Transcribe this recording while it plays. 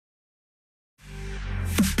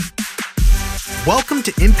Welcome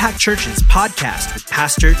to Impact Church's podcast with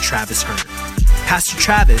Pastor Travis Hearn. Pastor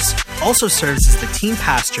Travis also serves as the team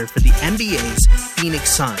pastor for the NBA's Phoenix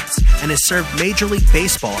Suns and has served Major League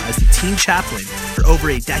Baseball as the team chaplain for over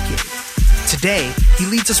a decade. Today, he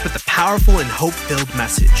leads us with a powerful and hope-filled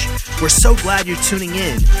message. We're so glad you're tuning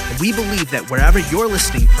in, and we believe that wherever you're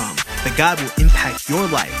listening from, that God will impact your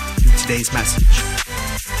life through today's message.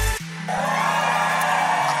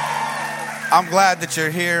 I'm glad that you're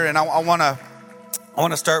here, and I want to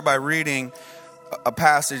start by reading a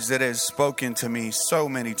passage that has spoken to me so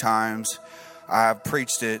many times. I've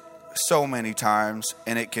preached it so many times,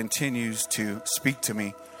 and it continues to speak to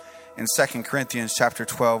me. In 2 Corinthians chapter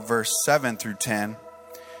 12, verse 7 through 10,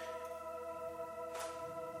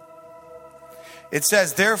 it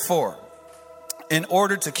says, "Therefore, in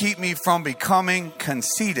order to keep me from becoming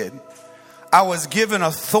conceited, I was given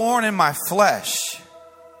a thorn in my flesh,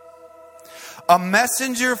 a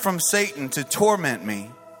messenger from Satan to torment me.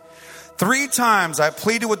 3 times I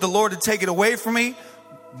pleaded with the Lord to take it away from me,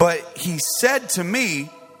 but he said to me,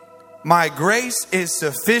 'My grace is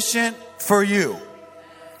sufficient for you.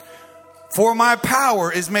 For my power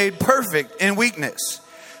is made perfect in weakness.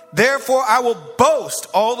 Therefore I will boast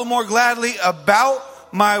all the more gladly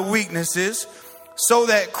about my weaknesses, so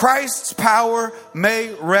that Christ's power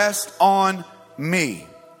may rest on me.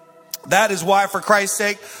 That is why, for Christ's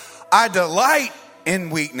sake, I delight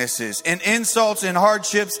in weaknesses, in insults, in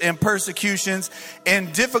hardships, in persecutions,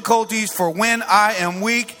 in difficulties. For when I am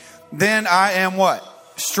weak, then I am" what?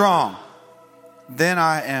 Strong. Then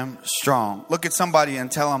I am strong. Look at somebody and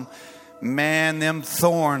tell them, "Man, them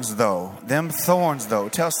thorns though. Them thorns though."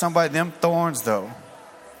 Tell somebody, "Them thorns though."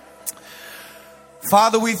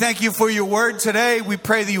 Father, we thank you for your word today. We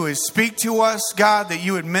pray that you would speak to us, God, that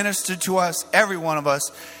you would minister to us, every one of us,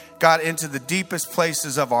 God, into the deepest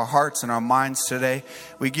places of our hearts and our minds today.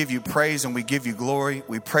 We give you praise and we give you glory.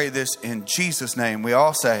 We pray this in Jesus' name. We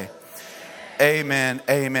all say, amen,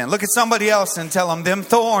 amen. Look at somebody else and tell them, "Them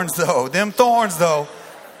thorns though. Them thorns though."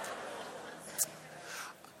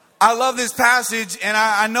 I love this passage, and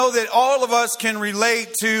I know that all of us can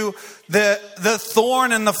relate to the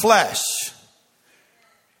thorn in the flesh.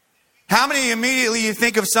 How many immediately you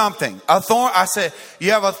think of something? A thorn. I said,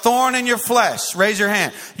 you have a thorn in your flesh. Raise your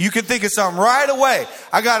hand. You can think of something right away.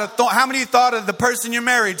 I got a thorn. How many thought of the person you're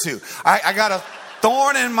married to? I got a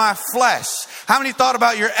thorn in my flesh. How many thought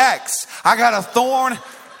about your ex? I got a thorn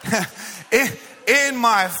in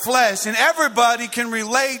my flesh. And everybody can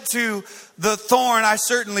relate to the thorn. I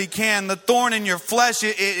certainly can. The thorn in your flesh,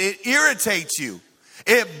 it irritates you.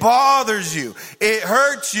 It bothers you. It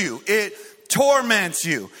hurts you. It torments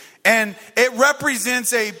you. And it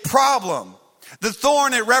represents a problem. The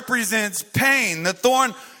thorn, it represents pain. The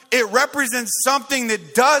thorn, it represents something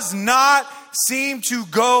that does not seem to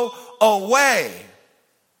go away.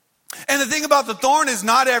 And the thing about the thorn is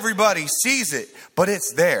not everybody sees it, but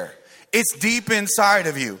it's there. It's deep inside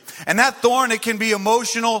of you. And that thorn, it can be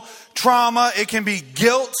emotional trauma. It can be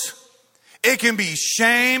guilt. It can be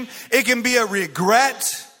shame. It can be a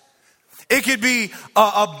regret. It could be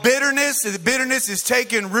a bitterness. The bitterness is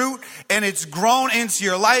taken root and it's grown into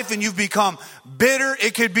your life and you've become bitter.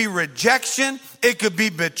 It could be rejection. It could be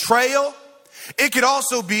betrayal. It could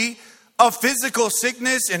also be a physical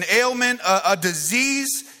sickness, an ailment, a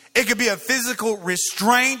disease. It could be a physical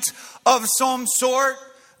restraint of some sort.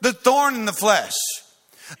 The thorn in the flesh.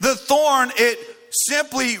 The thorn, it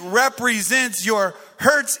simply represents your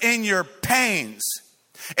hurts and your pains.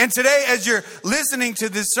 And today, as you're listening to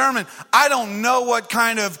this sermon, I don't know what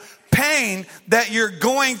kind of pain that you're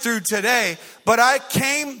going through today, but I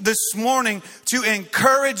came this morning to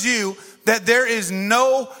encourage you that there is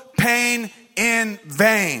no pain in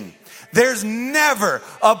vain. There's never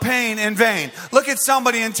a pain in vain. Look at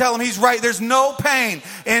somebody and tell them he's right. There's no pain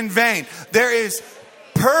in vain. There is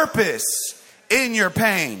purpose in your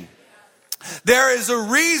pain. There is a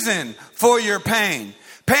reason for your pain.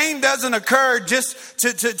 Pain doesn't occur just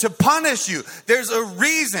to punish you. There's a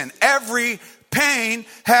reason. Every pain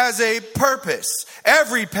has a purpose.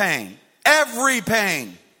 Every pain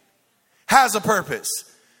has a purpose.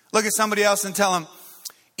 Look at somebody else and tell them,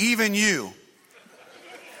 even you,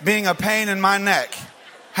 being a pain in my neck,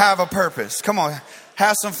 have a purpose. Come on,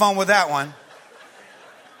 have some fun with that one.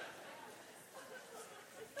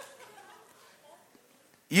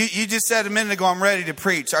 You just said a minute ago, I'm ready to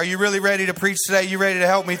preach. Are you really ready to preach today? You ready to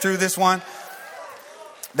help me through this one?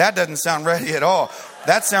 That doesn't sound ready at all.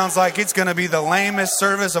 That sounds like it's going to be the lamest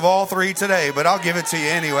service of all 3 today, but I'll give it to you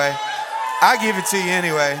anyway.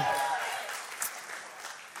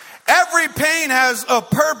 Every pain has a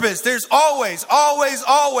purpose. There's always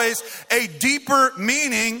a deeper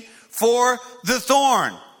meaning for the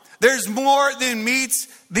thorn. There's more than meets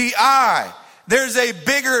the eye. There's a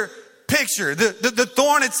bigger picture. The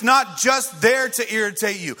thorn, it's not just there to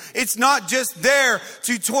irritate you. It's not just there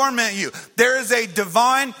to torment you. There is a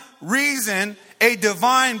divine reason, a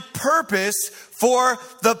divine purpose for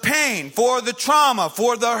the pain, for the trauma,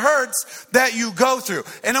 for the hurts that you go through.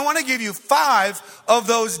 And I want to give you 5 of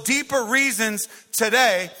those deeper reasons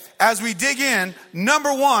today as we dig in.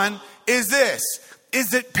 Number 1 is this, is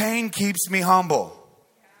that pain keeps me humble.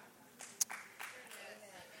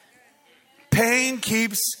 Pain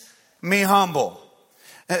keeps me humble.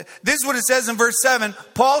 This is what it says in verse 7.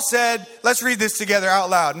 Paul said, let's read this together out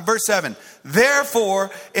loud. In verse 7, therefore,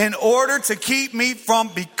 in order to keep me from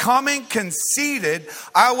becoming conceited,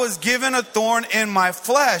 I was given a thorn in my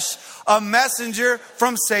flesh, a messenger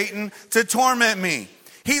from Satan to torment me.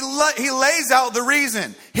 He lays out the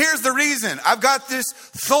reason. Here's the reason. I've got this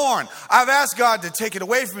thorn. I've asked God to take it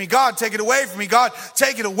away from me. God, take it away from me. God,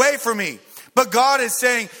 take it away from me. But God is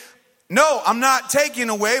saying, no, I'm not taking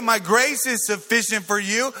away. My grace is sufficient for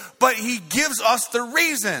you. But he gives us the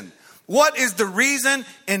reason. What is the reason?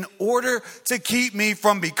 In order to keep me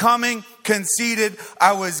from becoming conceited,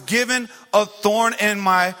 I was given a thorn in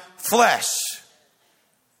my flesh.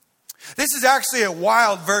 This is actually a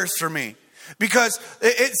wild verse for me, because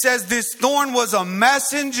it says this thorn was a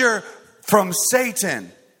messenger from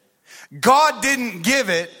Satan. God didn't give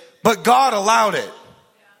it, but God allowed it.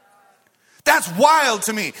 That's wild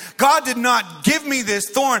to me. God did not give me this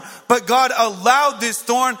thorn, but God allowed this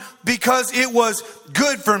thorn because it was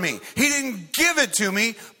good for me. He didn't give it to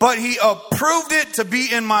me, but he approved it to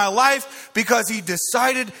be in my life because he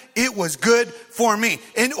decided it was good for me.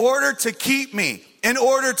 In order to keep me. In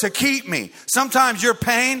order to keep me. Sometimes your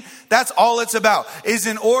pain, that's all it's about, is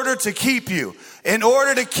in order to keep you. In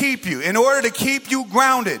order to keep you. In order to keep you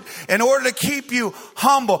grounded. In order to keep you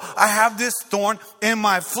humble. I have this thorn in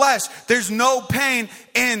my flesh. There's no pain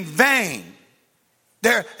in vain.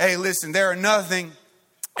 Hey, listen, there are nothing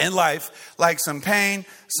in life like some pain,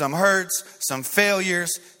 some hurts, some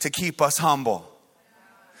failures to keep us humble.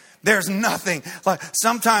 There's nothing like,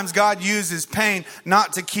 sometimes God uses pain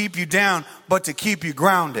not to keep you down, but to keep you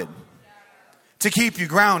grounded. To keep you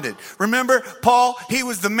grounded. Remember, Paul, he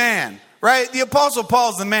was the man, right? The Apostle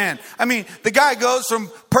Paul's the man. I mean, the guy goes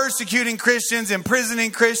from persecuting Christians,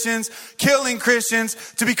 imprisoning Christians, killing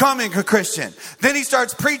Christians, to becoming a Christian. Then he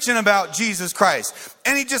starts preaching about Jesus Christ.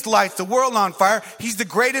 And he just lights the world on fire. He's the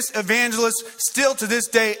greatest evangelist still to this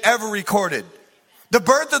day ever recorded. The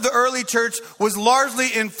birth of the early church was largely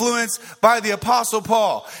influenced by the Apostle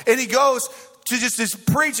Paul. And he goes to just this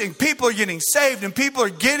preaching. People are getting saved and people are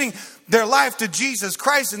getting their life to Jesus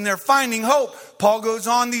Christ and they're finding hope. Paul goes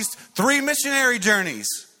on these 3 missionary journeys.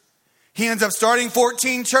 He ends up starting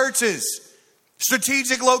 14 churches,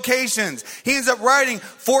 strategic locations. He ends up writing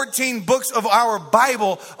 14 books of our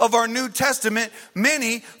Bible, of our New Testament,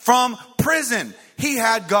 many from prison. He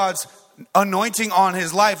had God's anointing on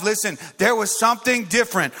his life. Listen, there was something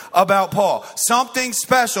different about Paul, something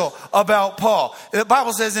special about Paul. The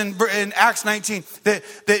Bible says in Acts 19 that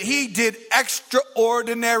he did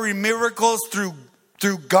extraordinary miracles through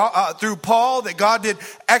Paul, that God did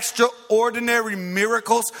extraordinary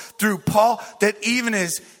miracles through Paul, that even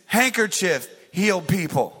his handkerchief healed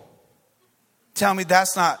people. Tell me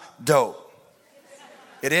that's not dope.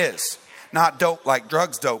 It is. Not dope like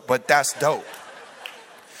drugs dope, but that's dope.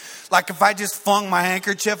 Like if I just flung my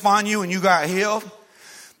handkerchief on you and you got healed,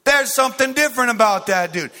 there's something different about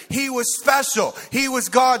that dude. He was special. He was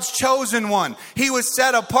God's chosen one. He was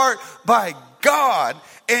set apart by God.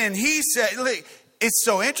 And he said, it's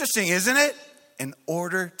so interesting, isn't it? In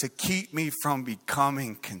order to keep me from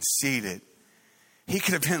becoming conceited. He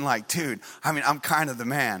could have been like, dude, I'm kind of the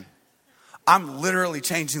man. I'm literally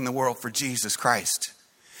changing the world for Jesus Christ.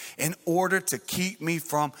 In order to keep me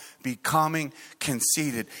from becoming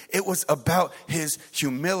conceited. It was about his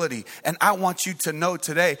humility. And I want you to know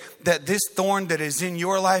today that this thorn that is in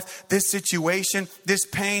your life, this situation, this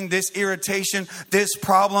pain, this irritation, this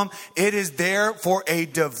problem, it is there for a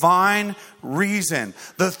divine reason.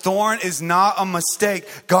 The thorn is not a mistake.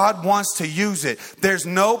 God wants to use it. There's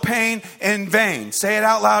no pain in vain. Say it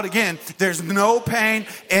out loud again. There's no pain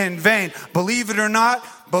in vain. Believe it or not,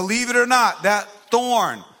 that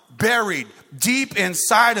thorn buried deep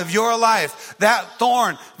inside of your life, that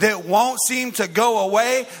thorn that won't seem to go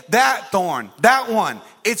away, that thorn, that one,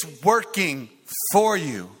 it's working for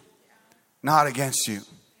you, not against you.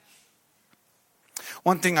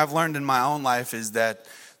 One thing I've learned in my own life is that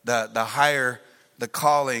the higher the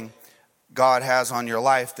calling God has on your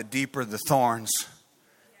life, the deeper the thorns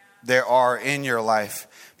there are in your life.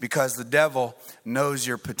 Because the devil knows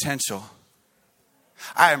your potential.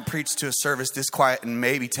 I haven't preached to a service this quiet in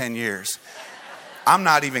maybe 10 years. I'm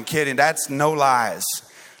not even kidding. That's no lies.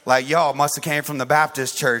 Like y'all must have came from the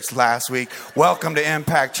Baptist church last week. Welcome to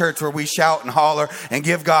Impact Church, where we shout and holler and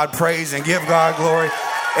give God praise and give God glory.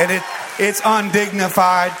 And it's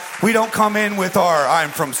undignified. We don't come in with I'm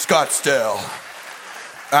from Scottsdale.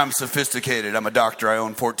 I'm sophisticated. I'm a doctor. I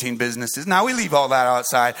own 14 businesses. Now we leave all that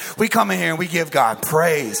outside. We come in here and we give God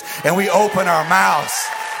praise. And we open our mouths.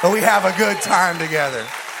 And we have a good time together.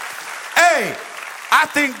 Hey, I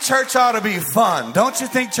think church ought to be fun. Don't you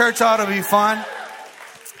think church ought to be fun?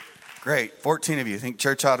 Great. 14 of you think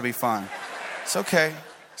church ought to be fun. It's okay.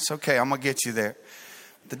 It's okay. I'm going to get you there.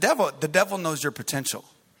 The devil knows your potential.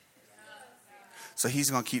 So he's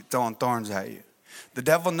going to keep throwing thorns at you. The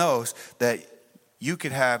devil knows that you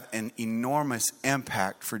could have an enormous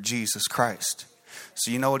impact for Jesus Christ.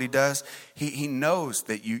 So you know what he does? He knows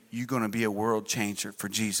that you're going to be a world changer for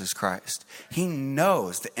Jesus Christ. He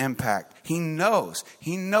knows the impact. He knows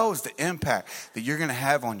the impact that you're going to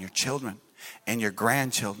have on your children and your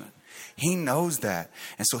grandchildren. He knows that.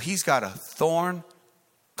 And so he's got a thorn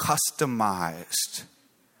customized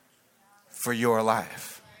for your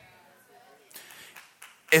life.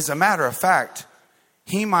 As a matter of fact,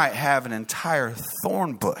 he might have an entire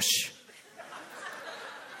thorn bush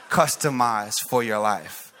customized for your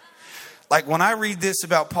life. Like when I read this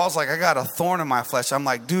about Paul's like, I got a thorn in my flesh. I'm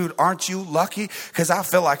like, dude, aren't you lucky? Because I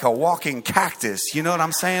feel like a walking cactus. You know what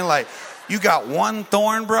I'm saying? Like, you got one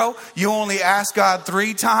thorn, bro. You only asked God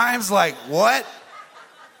 3 times. Like, what?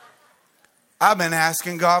 I've been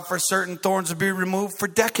asking God for certain thorns to be removed for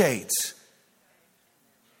decades.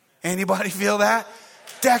 Anybody feel that?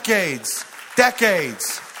 Decades.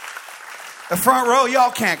 The front row,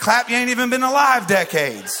 y'all can't clap. You ain't even been alive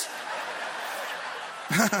decades.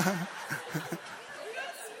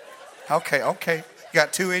 Okay. You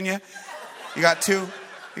got 2 in you? You got 2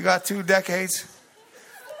 decades?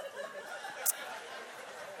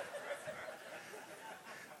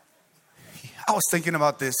 I was thinking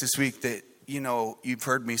about this week that, you've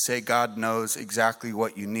heard me say God knows exactly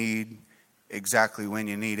what you need, exactly when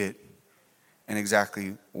you need it, and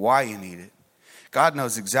exactly why you need it. God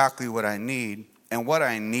knows exactly what I need. And what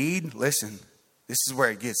I need, listen, this is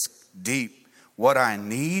where it gets deep. What I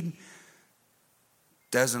need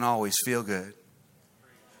doesn't always feel good.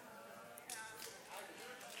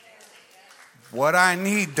 What I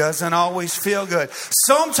need doesn't always feel good.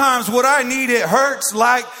 Sometimes what I need, it hurts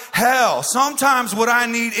like hell. Sometimes what I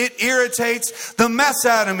need, it irritates the mess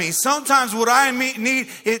out of me. Sometimes what I need,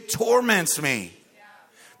 it torments me.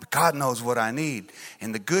 But God knows what I need.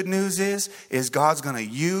 And the good news is God's going to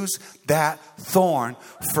use that thorn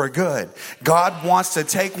for good. God wants to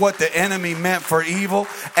take what the enemy meant for evil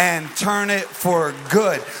and turn it for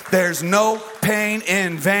good. There's no pain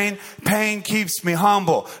in vain. Pain keeps me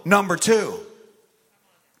humble. Number 2,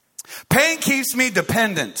 pain keeps me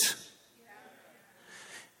dependent.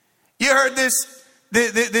 You heard this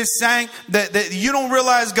saying that you don't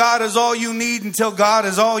realize God is all you need until God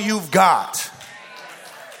is all you've got.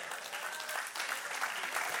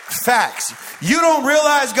 Facts. You don't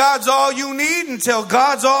realize God's all you need until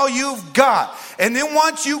God's all you've got. And then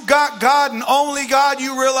once you got God and only God,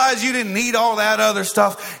 you realize you didn't need all that other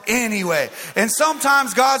stuff anyway. And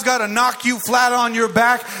sometimes God's got to knock you flat on your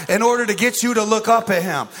back in order to get you to look up at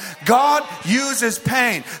him. God uses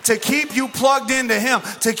pain to keep you plugged into him,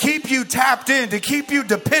 to keep you tapped in, to keep you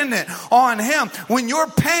dependent on him. When your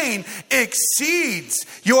pain exceeds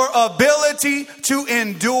your ability to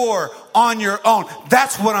endure on your own,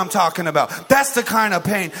 that's what I'm talking about. That's the kind of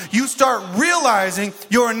pain. You start realizing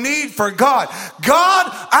your need for God. God,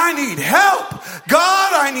 I need help.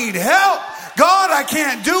 God, I need help. God, I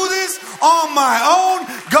can't do this on my own.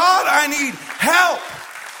 God, I need help.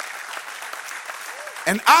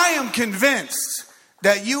 And I am convinced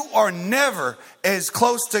that you are never as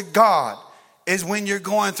close to God as when you're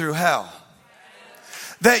going through hell.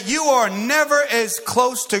 That you are never as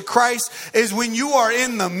close to Christ as when you are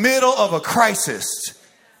in the middle of a crisis.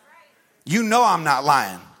 You know I'm not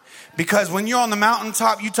lying. Because when you're on the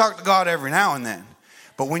mountaintop, you talk to God every now and then.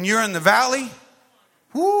 But when you're in the valley,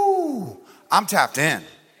 I'm tapped in.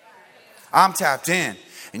 I'm tapped in.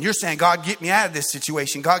 And you're saying, God, get me out of this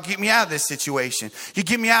situation. God, get me out of this situation. You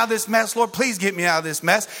get me out of this mess, Lord, please get me out of this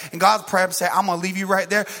mess. And God's probably say, I'm going to leave you right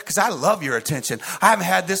there because I love your attention. I haven't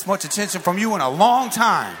had this much attention from you in a long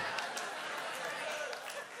time.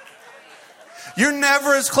 You're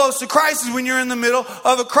never as close to Christ as when you're in the middle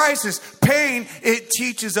of a crisis. Pain, it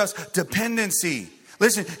teaches us dependency.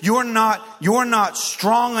 Listen, you're not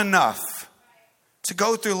strong enough to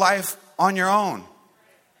go through life on your own.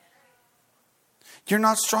 You're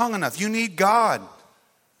not strong enough. You need God.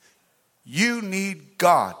 You need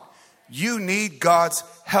God. You need God's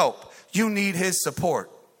help. You need his support.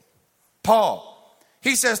 Paul,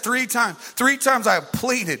 he says 3 times. 3 times I have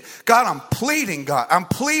pleaded. God, I'm pleading, God. I'm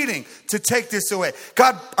pleading to take this away.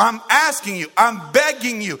 God, I'm asking you. I'm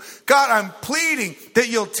begging you. God, I'm pleading that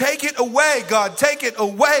you'll take it away. God, take it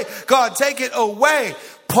away. God, take it away.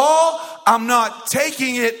 Paul, I'm not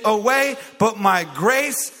taking it away, but my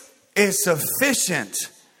grace is sufficient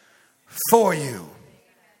for you.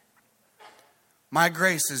 My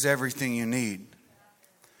grace is everything you need.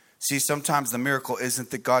 See, sometimes the miracle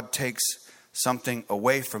isn't that God takes something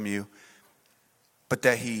away from you, but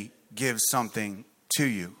that he gives something to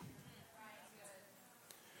you.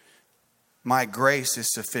 My grace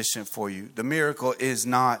is sufficient for you. The miracle is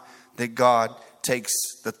not that God takes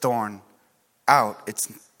the thorn out. It's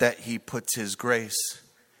that he puts his grace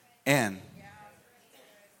in.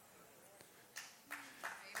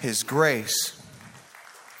 His grace.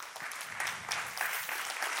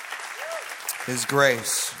 His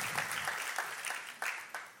grace.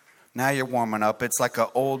 Now you're warming up. It's like an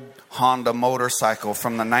old Honda motorcycle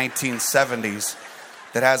from the 1970s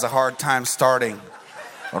that has a hard time starting.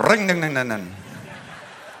 Ring, ding, ding, ding, ding.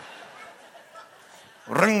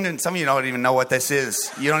 Ring, ding. Some of you don't even know what this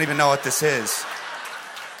is. You don't even know what this is.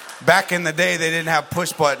 Back in the day, they didn't have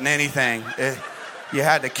push button anything. You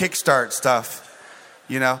had to kickstart stuff.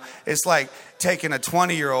 You know, it's like taking a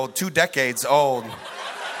 20-year-old, 2 decades old.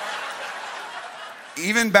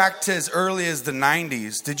 Even back to as early as the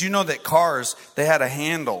 90s, did you know that cars, they had a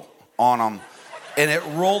handle on them and it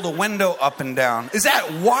rolled a window up and down? Is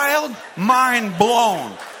that wild? Mind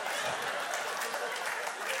blown.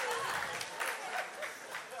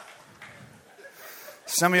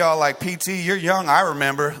 Some of y'all like, PT, you're young. I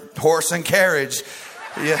remember horse and carriage.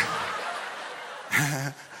 Yeah.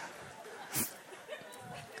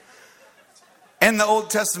 In the Old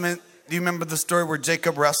Testament, do you remember the story where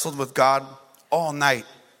Jacob wrestled with God all night?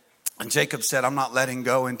 And Jacob said, I'm not letting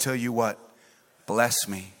go until you what? Bless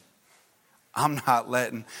me. I'm not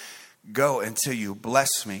letting go until you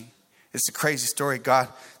bless me. It's a crazy story. God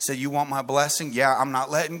said, you want my blessing? Yeah, I'm not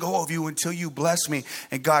letting go of you until you bless me.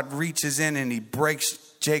 And God reaches in and he breaks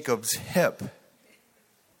Jacob's hip.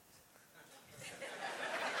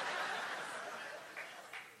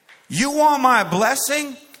 You want my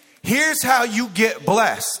blessing? Here's how you get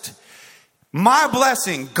blessed. My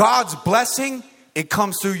blessing, God's blessing, it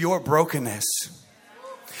comes through your brokenness.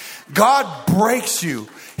 God breaks you.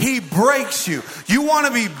 He breaks you. You want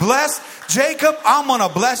to be blessed? Jacob, I'm going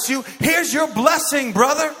to bless you. Here's your blessing,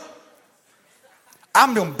 brother.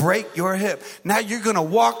 I'm going to break your hip. Now you're going to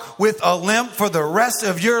walk with a limp for the rest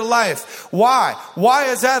of your life. Why? Why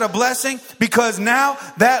is that a blessing? Because now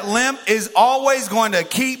that limp is always going to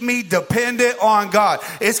keep me dependent on God.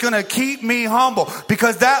 It's going to keep me humble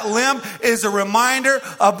because that limp is a reminder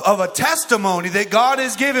of a testimony that God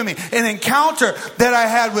has given me, an encounter that I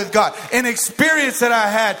had with God, an experience that I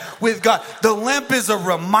had with God. The limp is a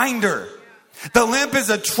reminder. The limp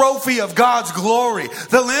is a trophy of God's glory.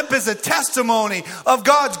 The limp is a testimony of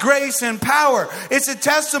God's grace and power. It's a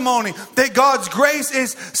testimony that God's grace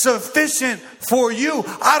is sufficient for you.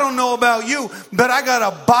 I don't know about you, but I got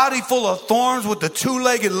a body full of thorns with a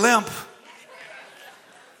 2-legged limp.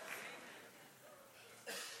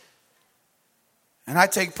 And I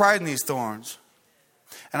take pride in these thorns.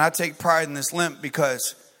 And I take pride in this limp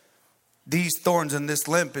because these thorns and this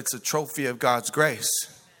limp, it's a trophy of God's grace.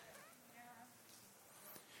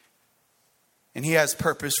 And he has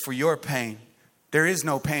purpose for your pain. There is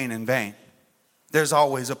no pain in vain. There's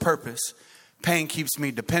always a purpose. Pain keeps me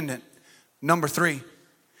dependent. Number 3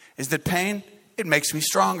 is that pain, it makes me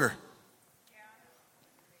stronger.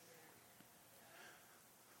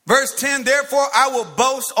 Verse 10, therefore I will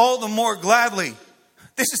boast all the more gladly.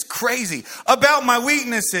 This is crazy. About my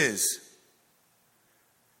weaknesses.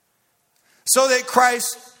 So that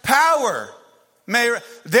Christ's power may...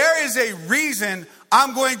 There is a reason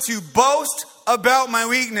I'm going to boast about my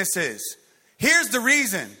weaknesses. Here's the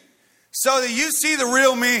reason. So that you see the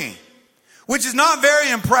real me, which is not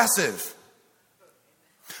very impressive.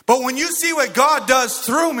 But when you see what God does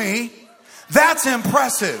through me, that's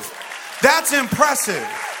impressive. That's impressive.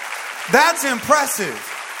 That's impressive.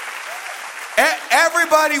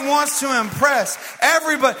 Everybody wants to impress.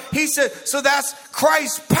 Everybody. He said, so that's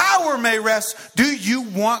Christ's power may rest. Do you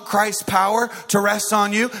want Christ's power to rest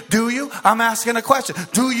on you? Do you? I'm asking a question.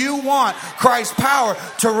 Do you want Christ's power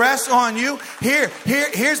to rest on you?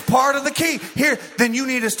 Here's part of the key. Then you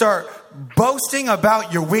need to start boasting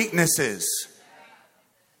about your weaknesses.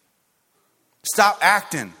 Stop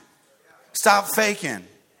acting. Stop faking.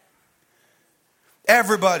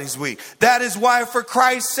 Everybody's weak. That is why, for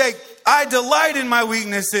Christ's sake, I delight in my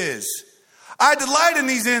weaknesses. I delight in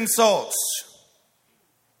these insults.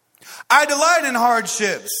 I delight in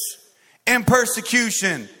hardships, in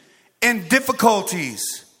persecution, in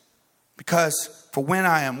difficulties. Because for when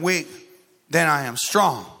I am weak, then I am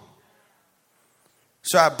strong.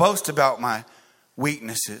 So I boast about my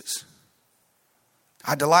weaknesses.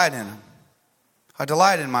 I delight in them. I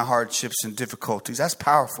delight in my hardships and difficulties. That's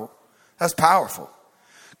powerful. That's powerful.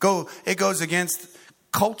 It goes against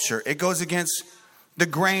culture. It goes against the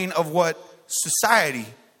grain of what society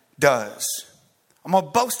does. I'm going to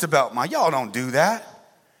boast about y'all don't do that.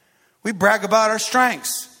 We brag about our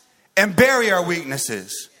strengths and bury our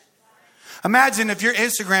weaknesses. Imagine if your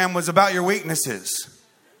Instagram was about your weaknesses.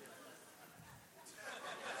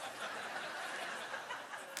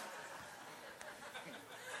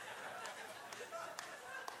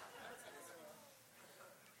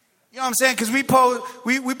 You know what I'm saying? Because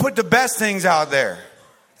we put the best things out there.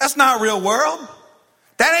 That's not real world.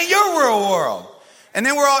 That ain't your real world. And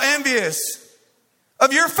then we're all envious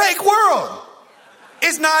of your fake world.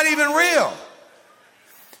 It's not even real.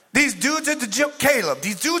 These dudes at the gym, Caleb,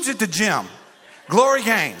 these dudes at the gym, Glory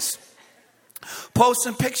Gaines,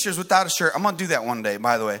 posting pictures without a shirt. I'm going to do that one day,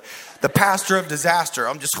 by the way. The pastor of disaster.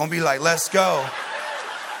 I'm just going to be like, let's go.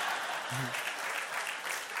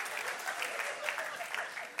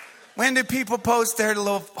 When did people post their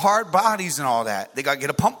little hard bodies and all that? They got to get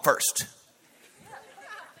a pump first.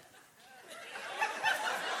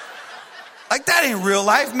 Like, that ain't real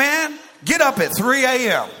life, man. Get up at 3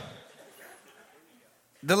 a.m.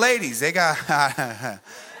 The ladies, they got... I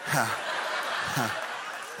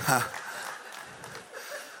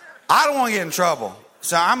don't want to get in trouble,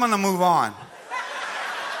 so I'm going to move on.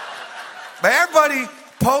 But everybody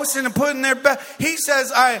posting and putting their best... He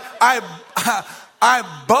says, I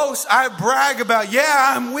boast, I brag about,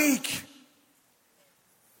 yeah, I'm weak.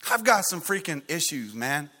 I've got some freaking issues,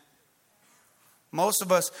 man. Most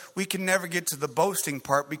of us, we can never get to the boasting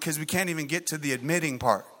part because we can't even get to the admitting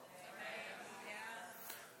part.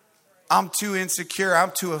 I'm too insecure.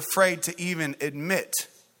 I'm too afraid to even admit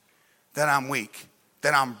that I'm weak,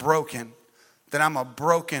 that I'm broken, that I'm a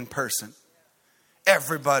broken person.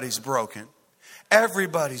 Everybody's broken.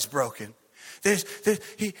 Everybody's broken.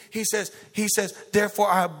 He says,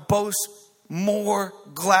 therefore I boast more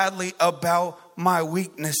gladly about my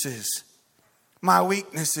weaknesses. My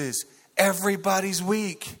weaknesses. Everybody's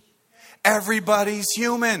weak. Everybody's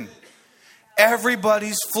human.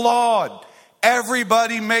 Everybody's flawed.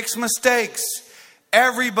 Everybody makes mistakes.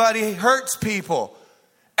 Everybody hurts people.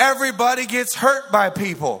 Everybody gets hurt by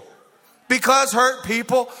people. Because hurt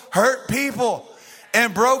people hurt people.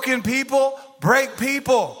 And broken people break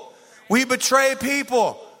people. We betray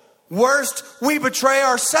people. Worst, we betray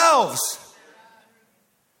ourselves.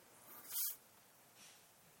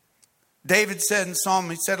 David said in Psalm,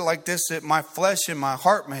 he said it like this, that my flesh and my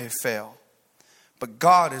heart may fail, but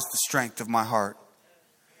God is the strength of my heart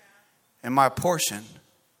and my portion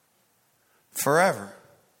forever.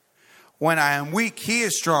 When I am weak, he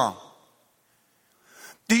is strong.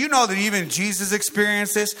 Do you know that even Jesus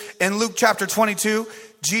experienced this? In Luke chapter 22,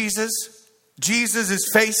 Jesus is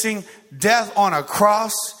facing death on a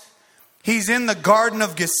cross. He's in the Garden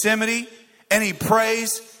of Gethsemane and he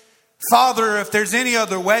prays, Father, if there's any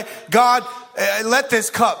other way, God, let this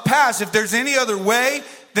cup pass. If there's any other way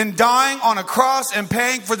than dying on a cross and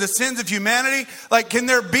paying for the sins of humanity, like, can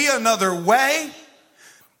there be another way?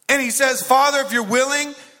 And he says, Father, if you're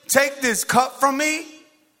willing, take this cup from me.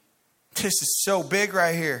 This is so big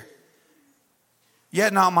right here.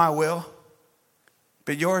 Yet not my will,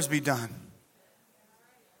 but yours be done.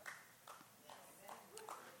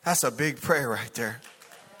 That's a big prayer right there.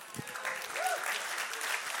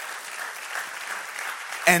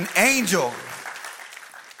 An angel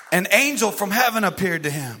from heaven appeared to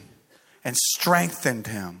him and strengthened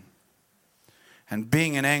him. And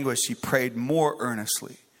being in anguish, he prayed more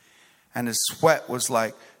earnestly. And his sweat was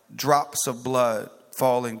like drops of blood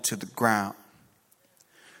falling to the ground.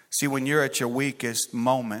 See, when you're at your weakest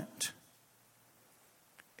moment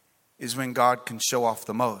is when God can show off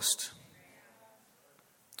the most.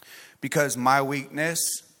 Because my weakness,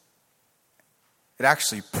 it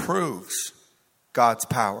actually proves God's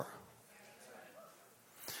power.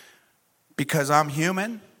 Because I'm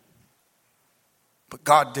human, but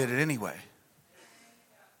God did it anyway.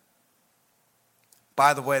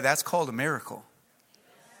 By the way, that's called a miracle.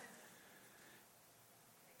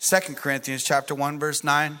 2 Corinthians chapter 1, verse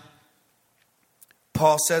 9.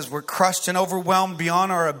 Paul says we're crushed and overwhelmed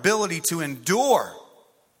beyond our ability to endure.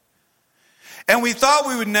 And we thought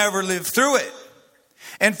we would never live through it.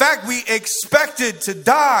 In fact, we expected to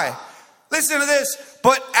die. Listen to this.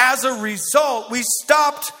 But as a result, we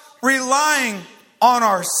stopped relying on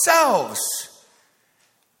ourselves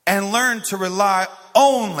and learned to rely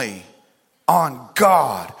only on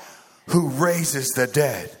God who raises the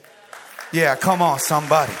dead. Yeah, come on,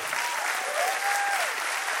 somebody.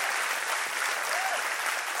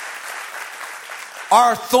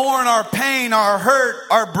 Our thorn, our pain, our hurt,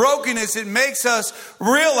 our brokenness, it makes us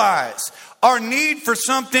realize our need for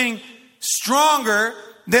something stronger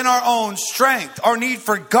than our own strength, our need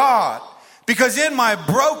for God. Because in my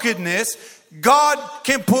brokenness, God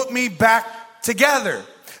can put me back together.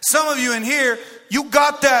 Some of you in here, you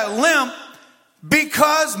got that limp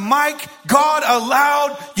because God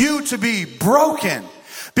allowed you to be broken.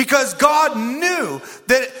 Because God knew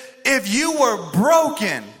that if you were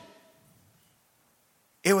broken,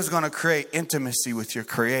 it was going to create intimacy with your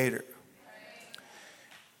Creator.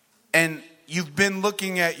 And you've been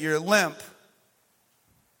looking at your limp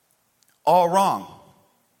all wrong.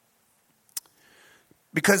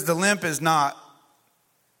 Because the limp is not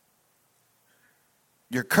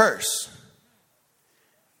your curse.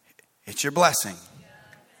 It's your blessing.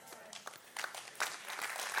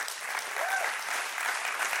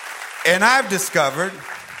 And I've discovered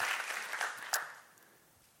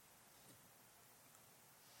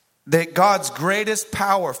that God's greatest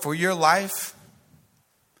power for your life,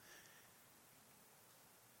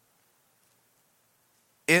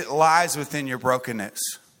 it lies within your brokenness.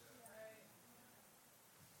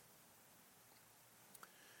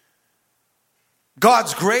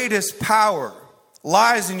 God's greatest power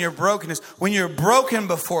lies in your brokenness. When you're broken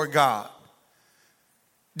before God.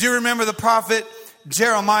 Do you remember the prophet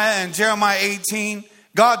Jeremiah in Jeremiah 18?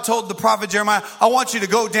 God told the prophet Jeremiah, I want you to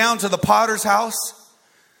go down to the potter's house.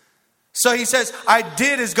 So he says, I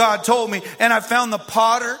did as God told me, and I found the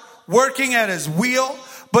potter working at his wheel,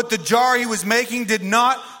 but the jar he was making did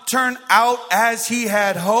not turn out as he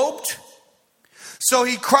had hoped. So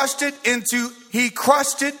he crushed it into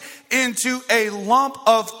a lump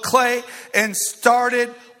of clay and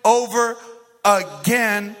started over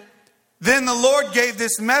again. Then the Lord gave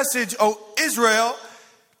this message, O Israel,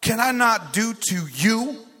 can I not do to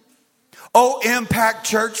you? Oh, Impact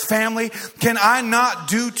Church family, can I not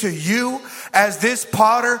do to you as this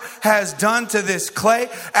potter has done to this clay?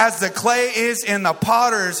 As the clay is in the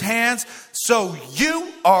potter's hands, so you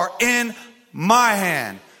are in my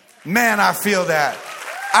hand. Man, I feel that.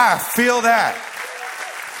 I feel that.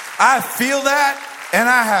 I feel that, and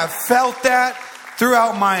I have felt that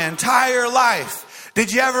throughout my entire life.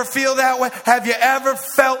 Did you ever feel that way? Have you ever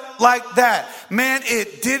felt like that? Man,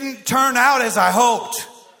 it didn't turn out as I hoped.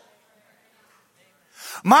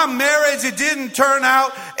 My marriage, it didn't turn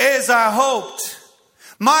out as I hoped.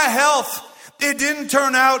 My health, it didn't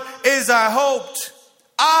turn out as I hoped.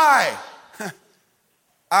 I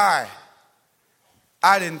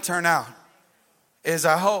didn't turn out as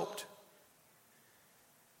I hoped.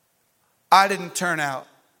 I didn't turn out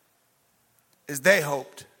as they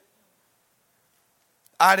hoped.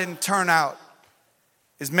 I didn't turn out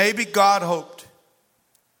as maybe God hoped.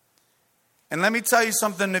 And let me tell you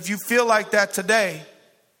something, if you feel like that today,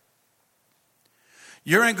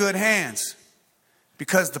 you're in good hands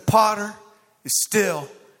because the potter is still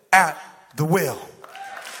at the wheel.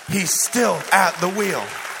 He's still at the wheel.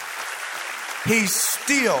 He's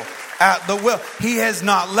still at the wheel. He has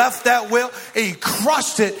not left that wheel. He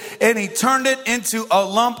crushed it and he turned it into a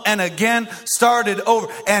lump and again started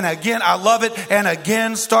over. And again, I love it. And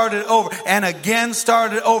again started over. And again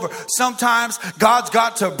started over. Sometimes God's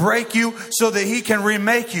got to break you so that he can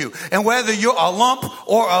remake you. And whether you're a lump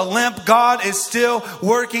or a limp, God is still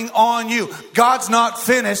working on you. God's not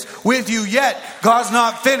finished with you yet. God's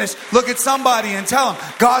not finished. Look at somebody and tell them,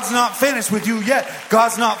 God's not finished with you yet.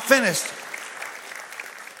 God's not finished.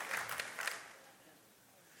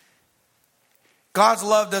 God's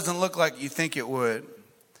love doesn't look like you think it would.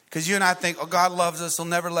 Because you and I think, oh, God loves us. He'll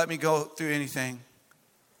never let me go through anything.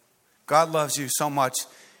 God loves you so much,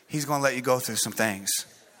 he's going to let you go through some things.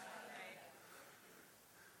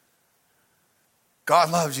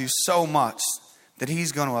 God loves you so much that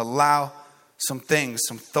he's going to allow some things,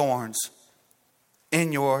 some thorns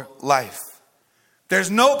in your life.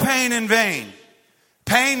 There's no pain in vain.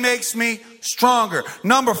 Pain makes me stronger.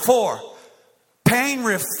 Number 4, pain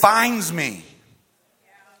refines me.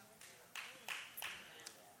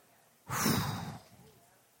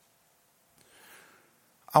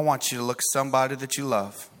 I want you to look at somebody that you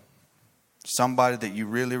love, somebody that you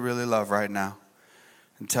really, really love right now,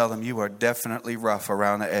 and tell them you are definitely rough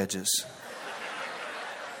around the edges.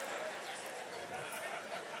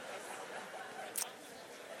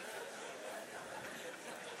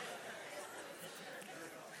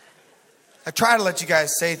 I try to let you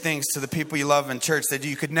guys say things to the people you love in church that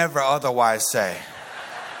you could never otherwise say.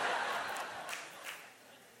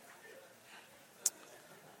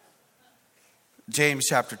 James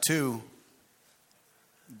chapter 2.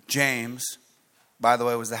 James, by the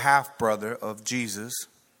way, was the half-brother of Jesus.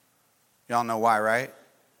 Y'all know why, right?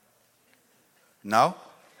 No?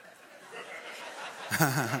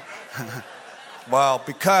 Well,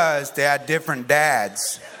 because they had different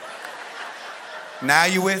dads. Now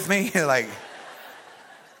you with me? Like,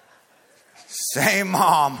 same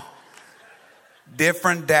mom,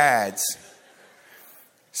 different dads.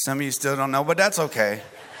 Some of you still don't know, but that's okay.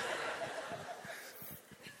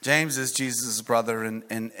 James is Jesus' brother,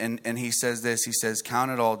 and he says this. He says,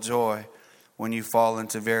 count it all joy when you fall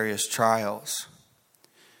into various trials.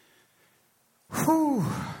 Whew.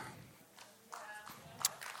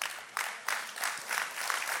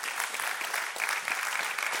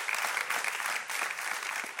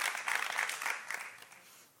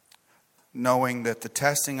 Knowing that the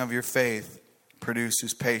testing of your faith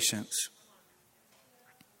produces patience.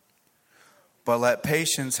 But let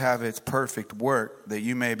patience have its perfect work, that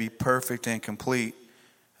you may be perfect and complete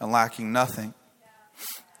and lacking nothing.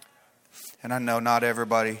 And I know not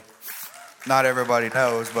everybody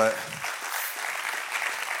knows,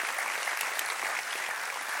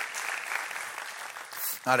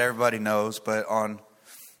 but on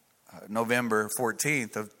November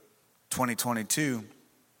 14th of 2022,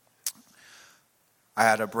 I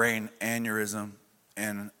had a brain aneurysm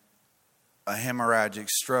and a hemorrhagic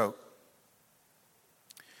stroke.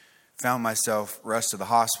 Found myself rushed to the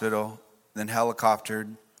hospital, then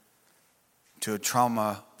helicoptered to a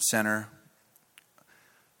trauma center.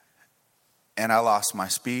 And I lost my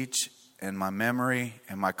speech and my memory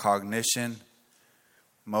and my cognition,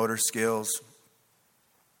 motor skills,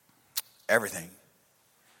 everything.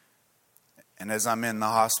 And as I'm in the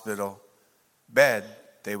hospital bed,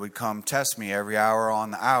 they would come test me every hour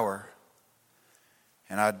on the hour.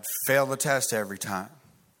 And I'd fail the test every time.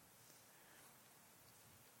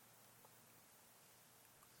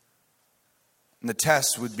 And the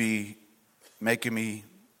test would be making me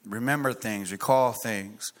remember things, recall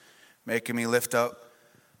things, making me lift up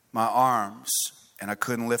my arms. And I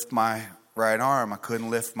couldn't lift my right arm. I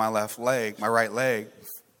couldn't lift my right leg.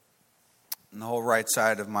 And the whole right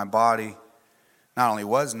side of my body not only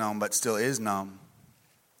was numb, but still is numb.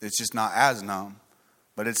 It's just not as numb,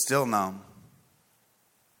 but it's still numb.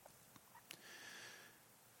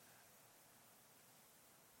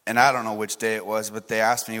 And I don't know which day it was, but they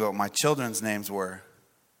asked me what my children's names were.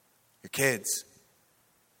 Your kids.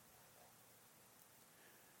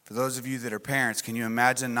 For those of you that are parents, can you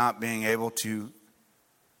imagine not being able to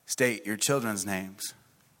state your children's names?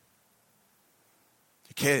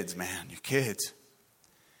 Your kids, man, your kids.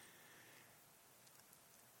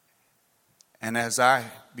 And as I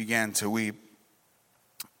began to weep,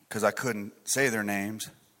 because I couldn't say their names,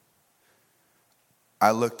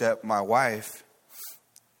 I looked at my wife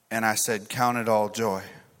and I said, count it all joy.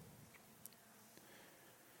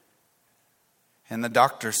 And the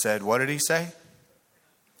doctor said, what did he say?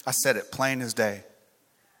 I said it plain as day.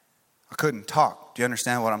 I couldn't talk. Do you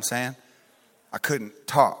understand what I'm saying? I couldn't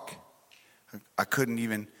talk. I couldn't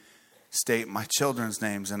even state my children's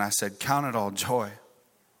names. And I said, count it all joy.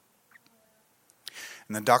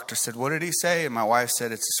 And the doctor said, what did he say? And my wife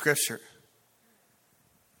said, it's a scripture.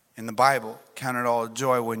 In the Bible, count it all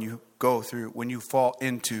joy when you fall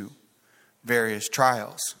into various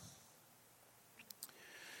trials.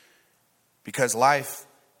 Because life,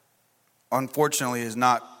 unfortunately, is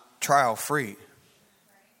not trial free.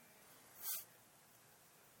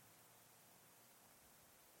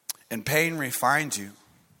 And pain refines you.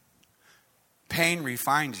 Pain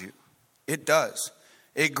refines you. It does.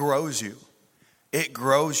 It grows you. It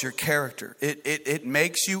grows your character. It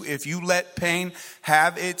makes you, if you let pain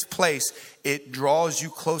have its place, it draws you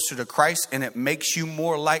closer to Christ and it makes you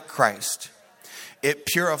more like Christ. It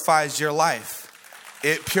purifies your life.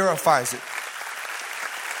 It purifies it.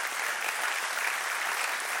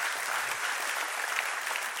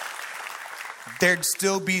 There'd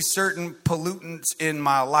still be certain pollutants in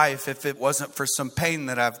my life if it wasn't for some pain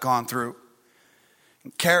that I've gone through.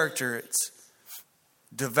 Character, it's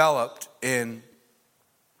developed in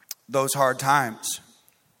those hard times.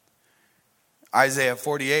 Isaiah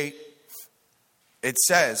 48, it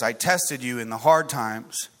says, I tested you in the hard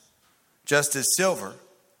times, just as silver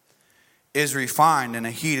is refined in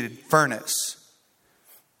a heated furnace.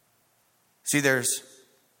 See, there's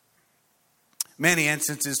many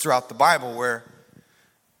instances throughout the Bible where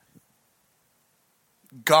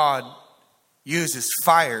God uses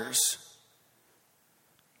fires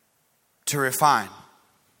to refine.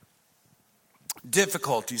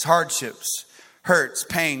 difficulties, hardships, hurts,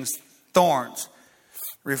 pains, thorns,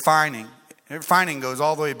 refining. Refining goes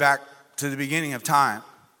all the way back to the beginning of time.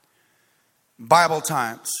 Bible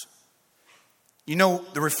times. You know,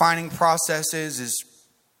 the refining process is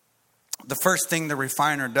the first thing the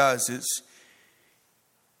refiner does is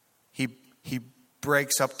he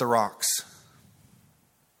breaks up the rocks.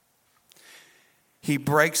 He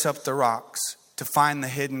breaks up the rocks to find the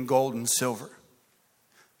hidden gold and silver.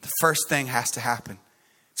 The first thing has to happen.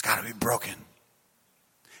 It's got to be broken.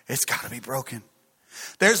 It's got to be broken.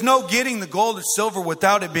 There's no getting the gold or silver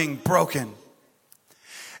without it being broken.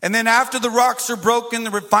 And then after the rocks are broken,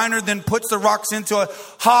 the refiner then puts the rocks into a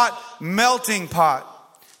hot melting pot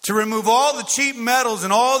to remove all the cheap metals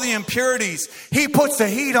and all the impurities. He puts the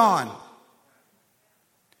heat on.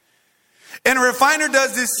 And a refiner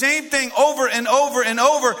does this same thing over and over and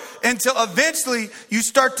over until eventually you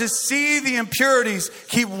start to see the impurities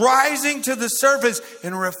keep rising to the surface.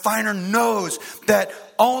 And a refiner knows that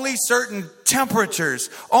only certain temperatures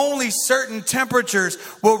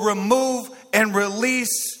will remove and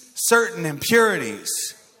release certain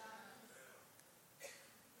impurities.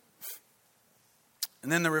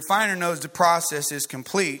 And then the refiner knows the process is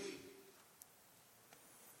complete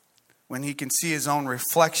when he can see his own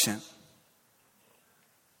reflection,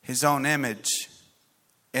 his own image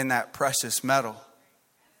in that precious metal.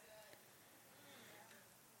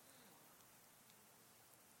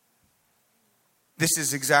 This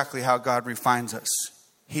is exactly how God refines us.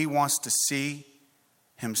 He wants to see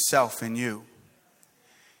himself in you.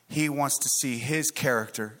 He wants to see his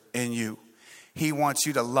character in you. He wants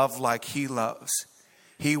you to love like he loves.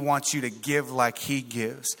 He wants you to give like he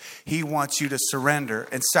gives. He wants you to surrender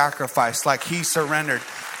and sacrifice like he surrendered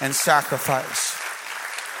and sacrificed.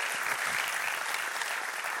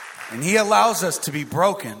 And he allows us to be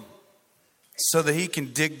broken so that he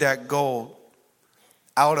can dig that gold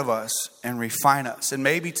out of us and refine us. And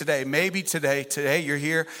maybe today you're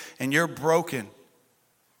here and you're broken.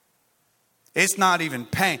 It's not even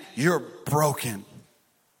pain. You're broken.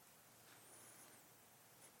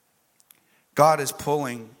 God is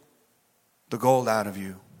pulling the gold out of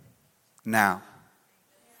you now.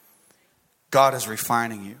 God is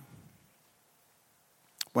refining you.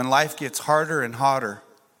 When life gets harder and harder,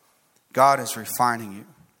 God is refining you.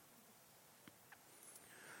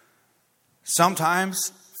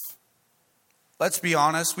 Sometimes, let's be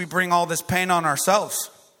honest, we bring all this pain on ourselves.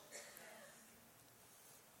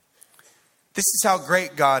 This is how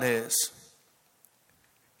great God is.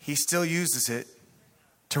 He still uses it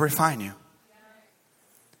to refine you.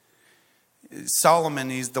 Solomon,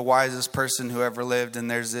 he's the wisest person who ever lived.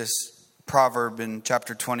 And there's this proverb in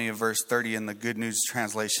chapter 20 of verse 30 in the Good News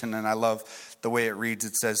translation. And I love the way it reads.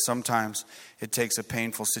 It says, sometimes it takes a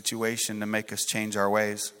painful situation to make us change our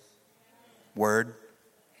ways. Word.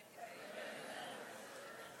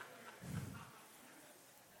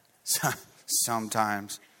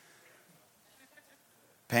 Sometimes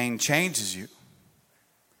pain changes you.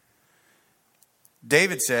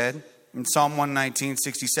 David said in Psalm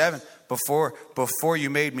 119:67, before you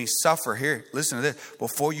made me suffer, here, listen to this.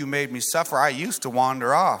 Before you made me suffer, I used to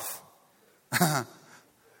wander off.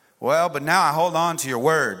 Well, but now I hold on to your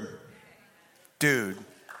word. Dude.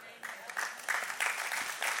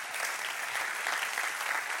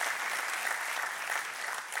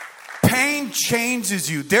 Pain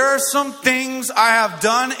changes you. There are some things I have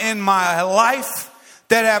done in my life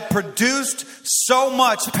that have produced so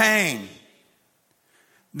much pain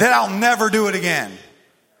that I'll never do it again.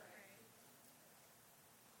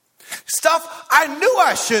 Stuff I knew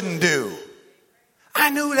I shouldn't do. I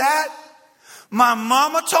knew that. My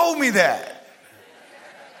mama told me that.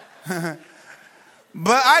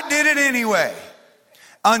 But I did it anyway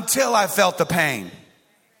until I felt the pain.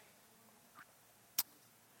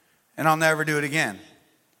 And I'll never do it again.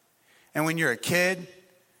 And when you're a kid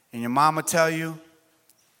and your mama tell you,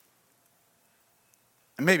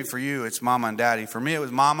 and maybe for you it's mama and daddy. For me it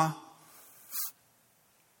was mama.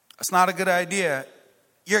 That's not a good idea.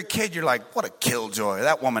 You're a kid, you're like, what a killjoy.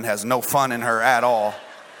 That woman has no fun in her at all.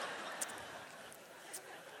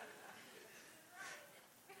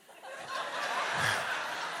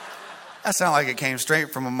 That sounded like it came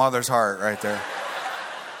straight from a mother's heart right there.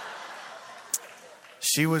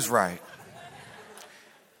 She was right.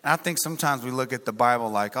 And I think sometimes we look at the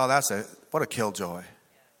Bible like, oh, what a killjoy.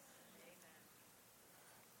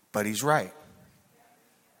 But he's right.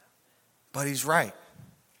 But he's right.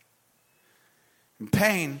 And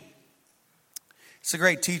pain, it's a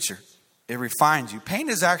great teacher. It refines you. Pain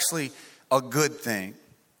is actually a good thing.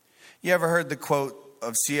 You ever heard the quote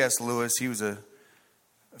of C.S. Lewis? He was a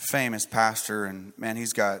famous pastor, and man,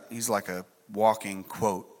 he's like a walking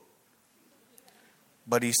quote.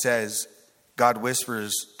 But he says, God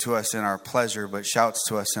whispers to us in our pleasure, but shouts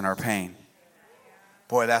to us in our pain.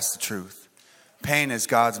 Boy, that's the truth. Pain is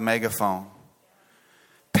God's megaphone.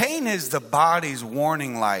 Pain is the body's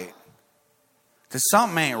warning light that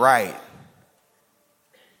something ain't right.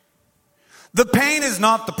 The pain is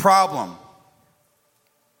not the problem.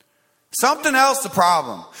 Something else the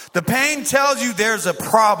problem. The pain tells you there's a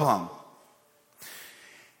problem.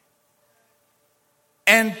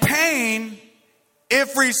 And pain,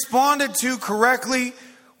 if responded to correctly,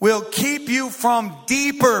 will keep you from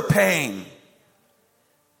deeper pain.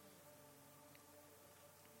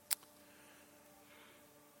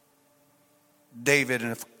 David,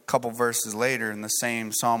 in a couple verses later in the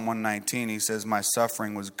same Psalm 119, he says, my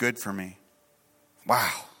suffering was good for me.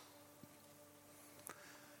 Wow.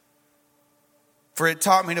 For it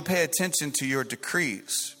taught me to pay attention to your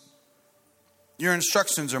decrees. Your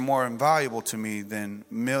instructions are more invaluable to me than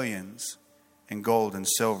millions in gold and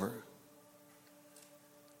silver.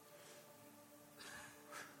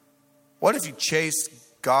 What if you chased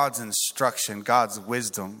God's instruction, God's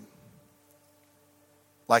wisdom,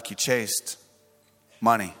 like you chased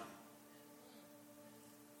money?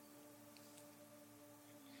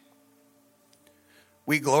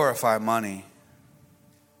 We glorify money.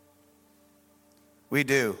 We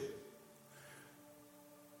do.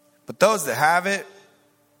 But those that have it,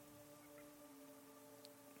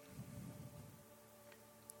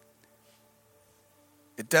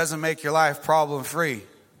 it doesn't make your life problem-free,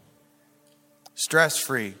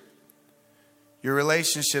 stress-free. Your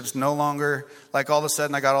relationship's no longer like all of a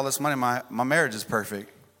sudden I got all this money, my marriage is perfect.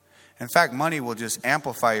 In fact, money will just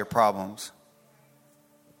amplify your problems.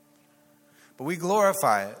 But we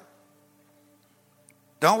glorify it.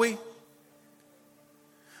 Don't we?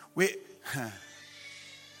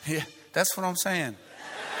 Yeah, that's what I'm saying.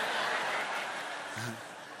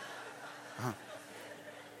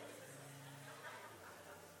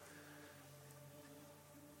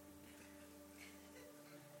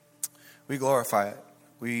 We glorify it.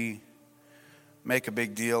 We make a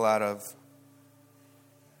big deal out of,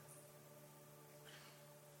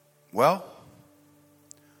 well,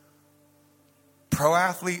 pro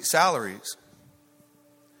athlete salaries.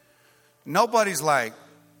 Nobody's like,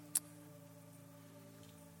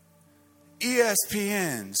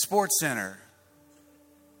 ESPN, Sports Center,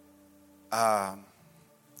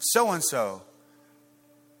 so-and-so.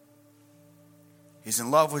 He's in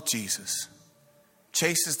love with Jesus.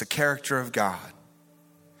 Chases the character of God.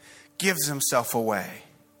 Gives himself away.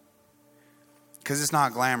 Because it's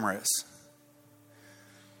not glamorous.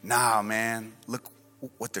 Nah, man. Look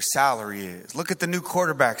what their salary is. Look at the new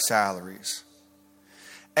quarterback salaries.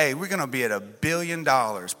 Hey, we're going to be at $1 billion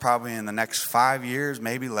probably in the next 5 years,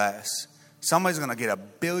 maybe less. Somebody's going to get $1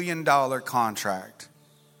 billion contract.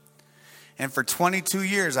 And for 22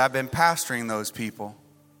 years, I've been pastoring those people.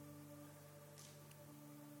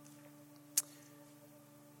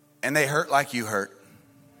 And they hurt like you hurt.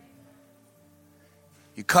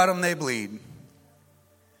 You cut them, they bleed.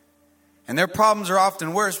 And their problems are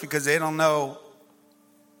often worse because they don't know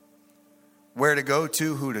where to go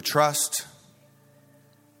to, who to trust.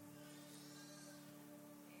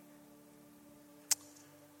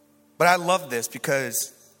 But I love this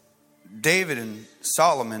because David and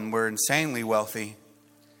Solomon were insanely wealthy.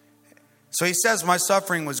 So he says, my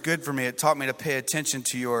suffering was good for me. It taught me to pay attention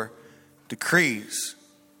to your decrees.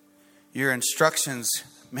 Your instructions,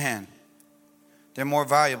 man, they're more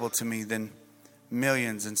valuable to me than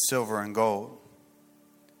millions in silver and gold.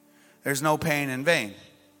 There's no pain in vain.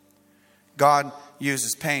 God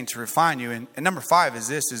uses pain to refine you. And number 5 is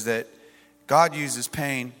this, is that God uses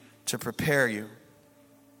pain to prepare you.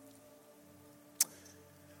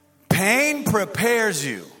 Pain prepares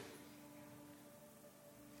you.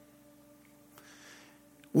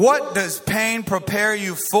 What does pain prepare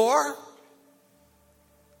you for?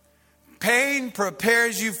 Pain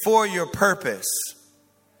prepares you for your purpose.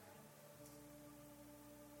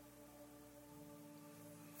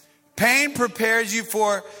 Pain prepares you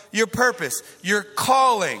for your purpose, your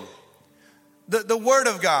calling. The Word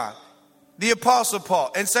of God. The Apostle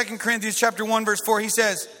Paul in 2 Corinthians chapter 1 verse 4, he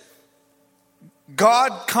says,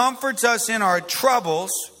 God comforts us in our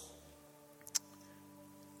troubles.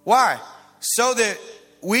 Why? So that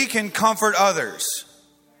we can comfort others.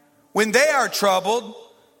 When they are troubled,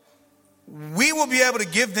 we will be able to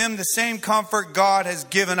give them the same comfort God has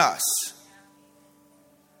given us.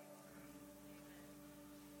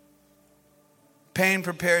 Pain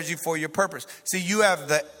prepares you for your purpose. See, you have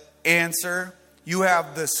the answer. You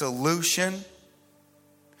have the solution.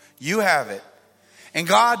 You have it. And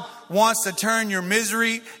God wants to turn your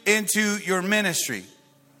misery into your ministry.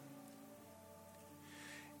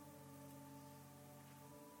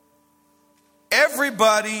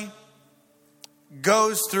 Everybody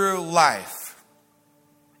goes through life.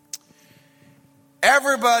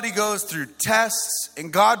 Everybody goes through tests,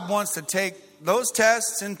 and God wants to take those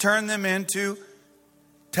tests and turn them into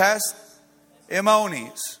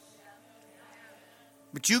testimonies.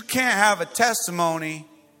 But you can't have a testimony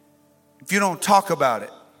if you don't talk about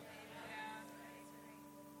it.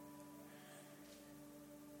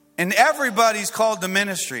 And everybody's called to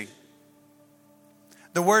ministry.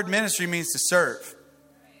 The word ministry means to serve,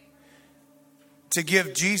 to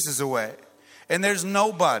give Jesus away. And there's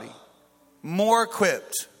nobody more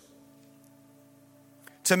equipped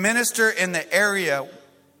to minister in the area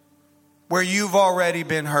where you've already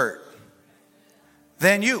been hurt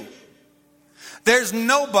than you. There's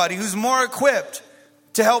nobody who's more equipped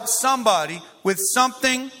to help somebody with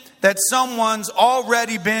something that someone's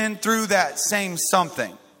already been through that same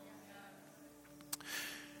something.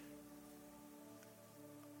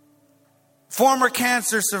 Former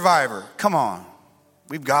cancer survivor. Come on.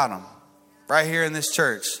 We've got them right here in this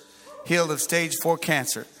church. Healed of stage 4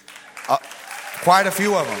 cancer. Quite a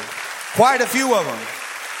few of them. Quite a few of them.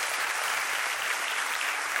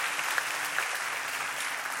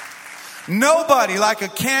 Nobody like a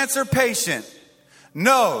cancer patient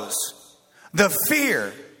knows the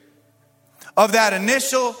fear of that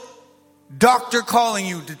initial doctor calling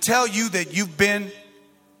you to tell you that you've been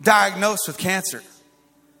diagnosed with cancer.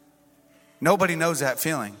 Nobody knows that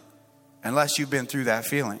feeling unless you've been through that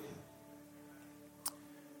feeling.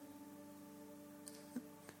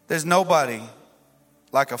 There's nobody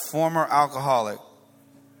like a former alcoholic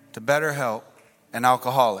to better help an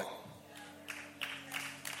alcoholic.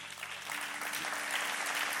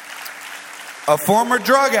 A former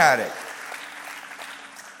drug addict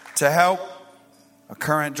to help a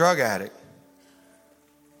current drug addict.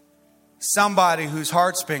 Somebody whose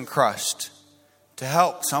heart's been crushed to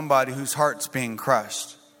help somebody whose heart's being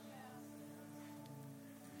crushed.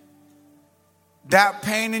 That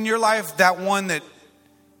pain in your life, that one that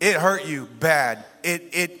it hurt you bad.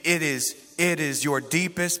 It is your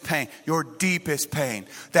deepest pain. Your deepest pain.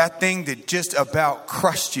 That thing that just about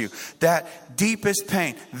crushed you. That deepest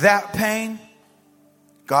pain. That pain,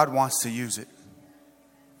 God wants to use it.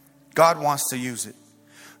 God wants to use it.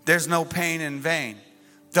 There's no pain in vain.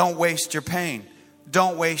 Don't waste your pain.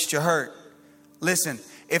 Don't waste your hurt. Listen,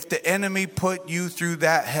 if the enemy put you through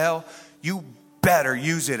that hell, you better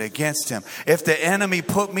use it against him. If the enemy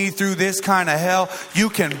put me through this kind of hell, you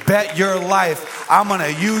can bet your life I'm going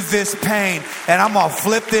to use this pain and I'm going to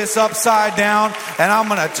flip this upside down and I'm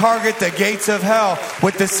going to target the gates of hell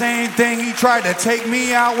with the same thing he tried to take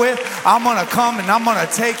me out with. I'm going to come and I'm going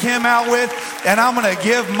to take him out with, and I'm going to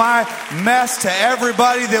give my mess to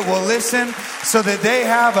everybody that will listen so that they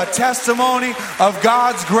have a testimony of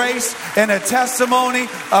God's grace and a testimony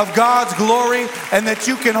of God's glory, and that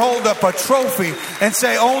you can hold up a trophy and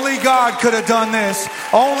say, only God could have done this.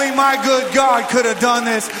 Only my good God could have done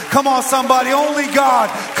this. Come on, somebody. Only God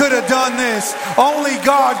could have done this. Only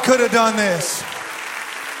God could have done this.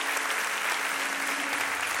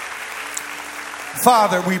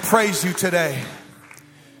 Father, we praise you today.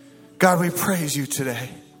 God, we praise you today.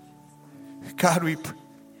 God,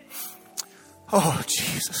 oh,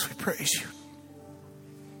 Jesus, we praise you.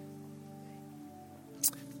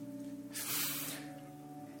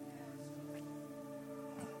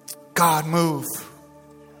 God, move.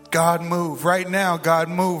 God, move right now. God,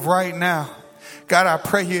 move right now. God, I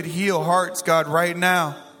pray you'd heal hearts, God, right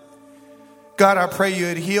now. God, I pray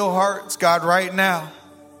you'd heal hearts, God, right now.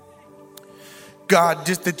 God,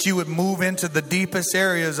 just that you would move into the deepest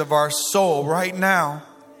areas of our soul right now.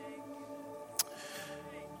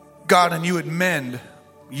 God, and you would mend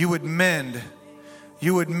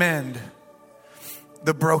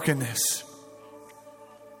the brokenness.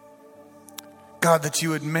 God, that you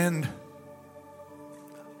would mend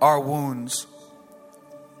our wounds.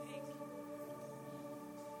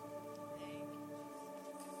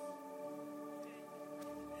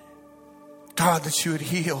 God, that you would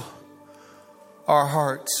heal our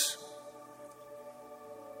hearts.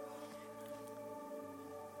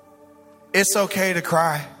 It's okay to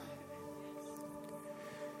cry.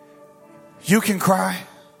 You can cry.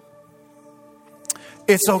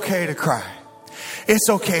 It's okay to cry. It's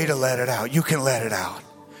okay to let it out. You can let it out.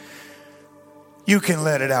 You can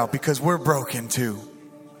let it out because we're broken too.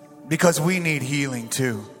 Because we need healing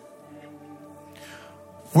too.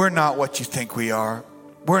 We're not what you think we are.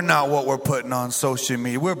 We're not what we're putting on social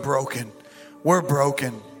media. We're broken. We're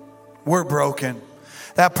broken. We're broken.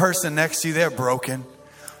 That person next to you, they're broken.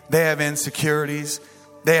 They have insecurities.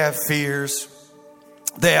 They have fears.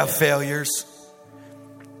 They have failures.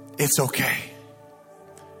 It's okay.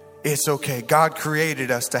 It's okay. God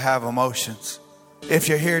created us to have emotions. If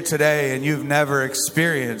you're here today and you've never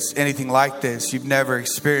experienced anything like this, you've never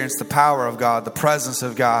experienced the power of God, the presence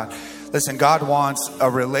of God, listen, God wants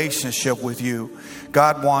a relationship with you.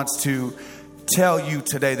 God wants to tell you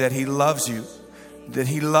today that He loves you, that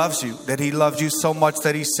He loves you, that He loved you so much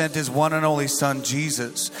that He sent His one and only Son,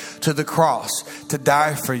 Jesus, to the cross to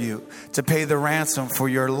die for you, to pay the ransom for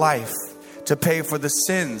your life, to pay for the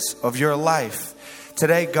sins of your life.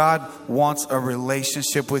 Today, God wants a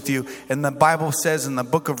relationship with you. And the Bible says in the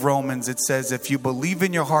book of Romans, it says, if you believe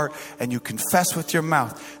in your heart and you confess with your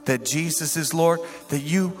mouth that Jesus is Lord, that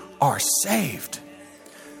you are saved.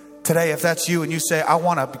 Today, if that's you and you say, I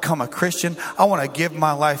want to become a Christian, I want to give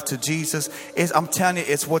my life to Jesus, I'm telling you,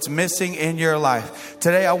 it's what's missing in your life.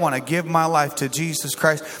 Today, I want to give my life to Jesus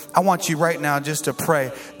Christ. I want you right now just to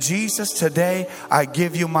pray, Jesus, today, I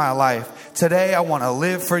give you my life. Today, I want to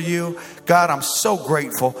live for you. God, I'm so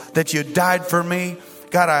grateful that you died for me.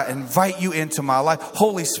 God, I invite you into my life.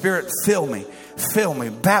 Holy Spirit, fill me,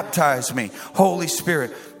 baptize me. Holy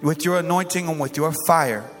Spirit, with your anointing and with your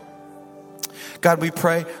fire. God, we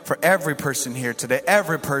pray for every person here today,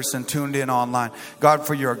 every person tuned in online. God,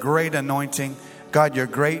 for your great anointing. God, your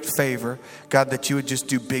great favor. God, that you would just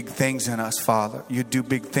do big things in us, Father. You do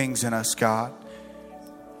big things in us, God.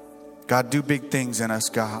 God, do big things in us,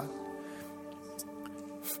 God.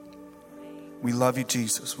 We love you,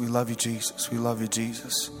 Jesus. We love you, Jesus. We love you,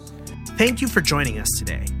 Jesus. Thank you for joining us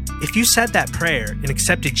today. If you said that prayer and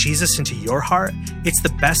accepted Jesus into your heart, it's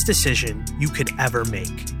the best decision you could ever make.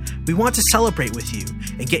 We want to celebrate with you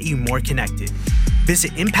and get you more connected.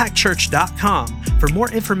 Visit impactchurch.com for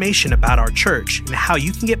more information about our church and how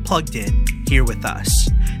you can get plugged in here with us.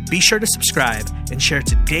 Be sure to subscribe and share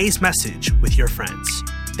today's message with your friends.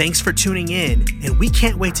 Thanks for tuning in, and we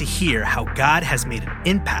can't wait to hear how God has made an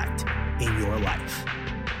impact in your life.